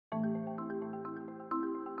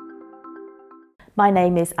My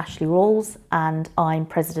name is Ashley Rawles and I'm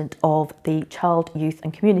President of the Child, Youth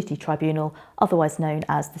and Community Tribunal, otherwise known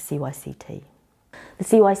as the CYCT. The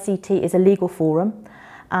CYCT is a legal forum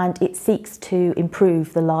and it seeks to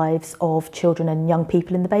improve the lives of children and young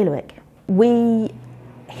people in the bailiwick. We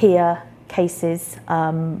hear cases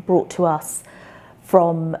brought to us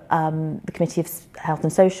from the Committee of Health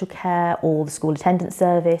and Social Care or the School Attendance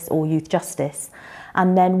Service or Youth Justice,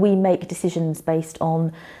 and then we make decisions based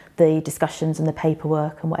on the discussions and the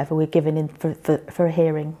paperwork and whatever we're given in for a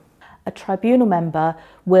hearing. A tribunal member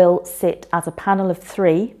will sit as a panel of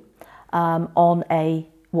three on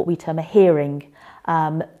what we term a hearing.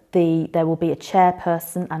 There will be a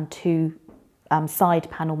chairperson and two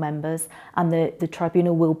side panel members, and the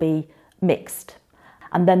tribunal will be mixed.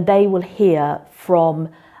 And then they will hear from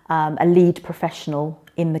a lead professional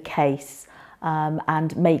in the case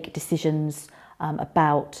and make decisions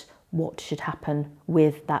about what should happen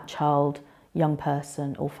with that child, young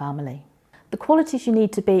person or family. The qualities you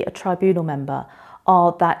need to be a tribunal member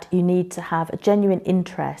are that you need to have a genuine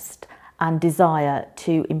interest and desire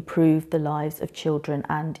to improve the lives of children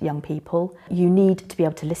and young people. You need to be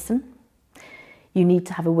able to listen, you need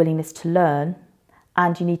to have a willingness to learn,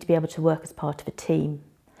 and you need to be able to work as part of a team.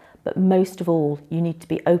 But most of all, you need to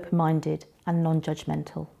be open-minded and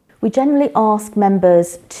non-judgmental. We generally ask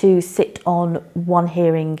members to sit on one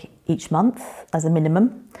hearing each month as a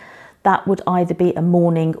minimum. That would either be a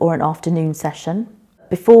morning or an afternoon session.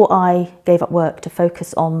 Before I gave up work to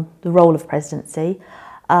focus on the role of presidency,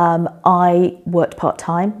 I worked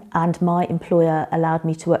part-time and my employer allowed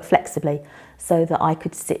me to work flexibly so that I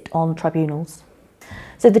could sit on tribunals.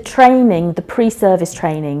 So the training, the pre-service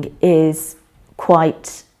training, is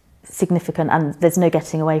quite significant and there's no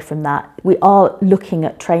getting away from that. We are looking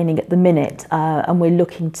at training at the minute and we're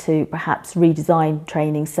looking to perhaps redesign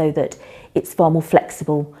training so that it's far more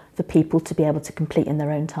flexible for people to be able to complete in their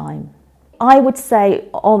own time. I would say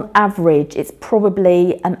on average it's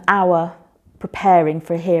probably an hour preparing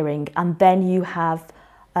for a hearing, and then you have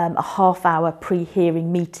a half-hour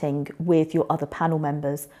pre-hearing meeting with your other panel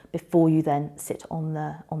members before you then sit on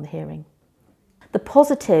the hearing. The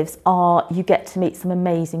positives are you get to meet some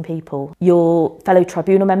amazing people, your fellow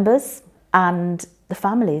tribunal members and the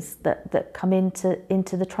families that come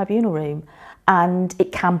into the tribunal room, and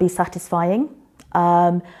it can be satisfying,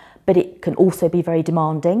 but it can also be very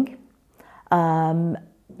demanding.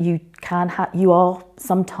 You are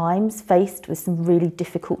sometimes faced with some really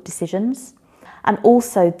difficult decisions, and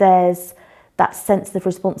also there's that sense of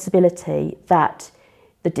responsibility that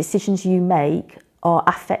the decisions you make are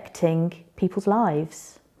affecting people's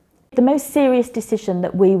lives. The most serious decision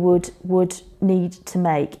that we would need to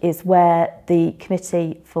make is where the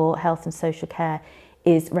Committee for Health and Social Care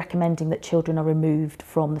is recommending that children are removed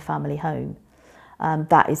from the family home.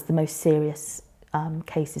 That is the most serious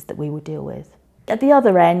cases that we would deal with. At the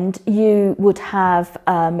other end, you would have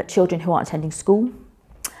children who aren't attending school,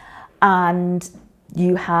 and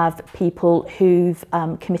you have people who've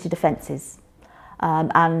committed offences,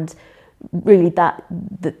 and really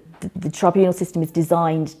the tribunal system is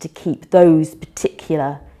designed to keep those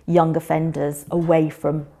particular young offenders away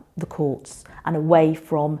from the courts and away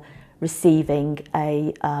from receiving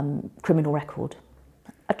a criminal record.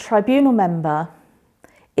 A tribunal member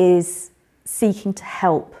is seeking to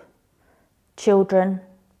help children,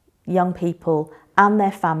 young people and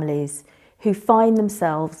their families who find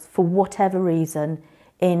themselves, for whatever reason,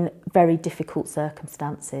 in very difficult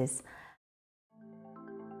circumstances.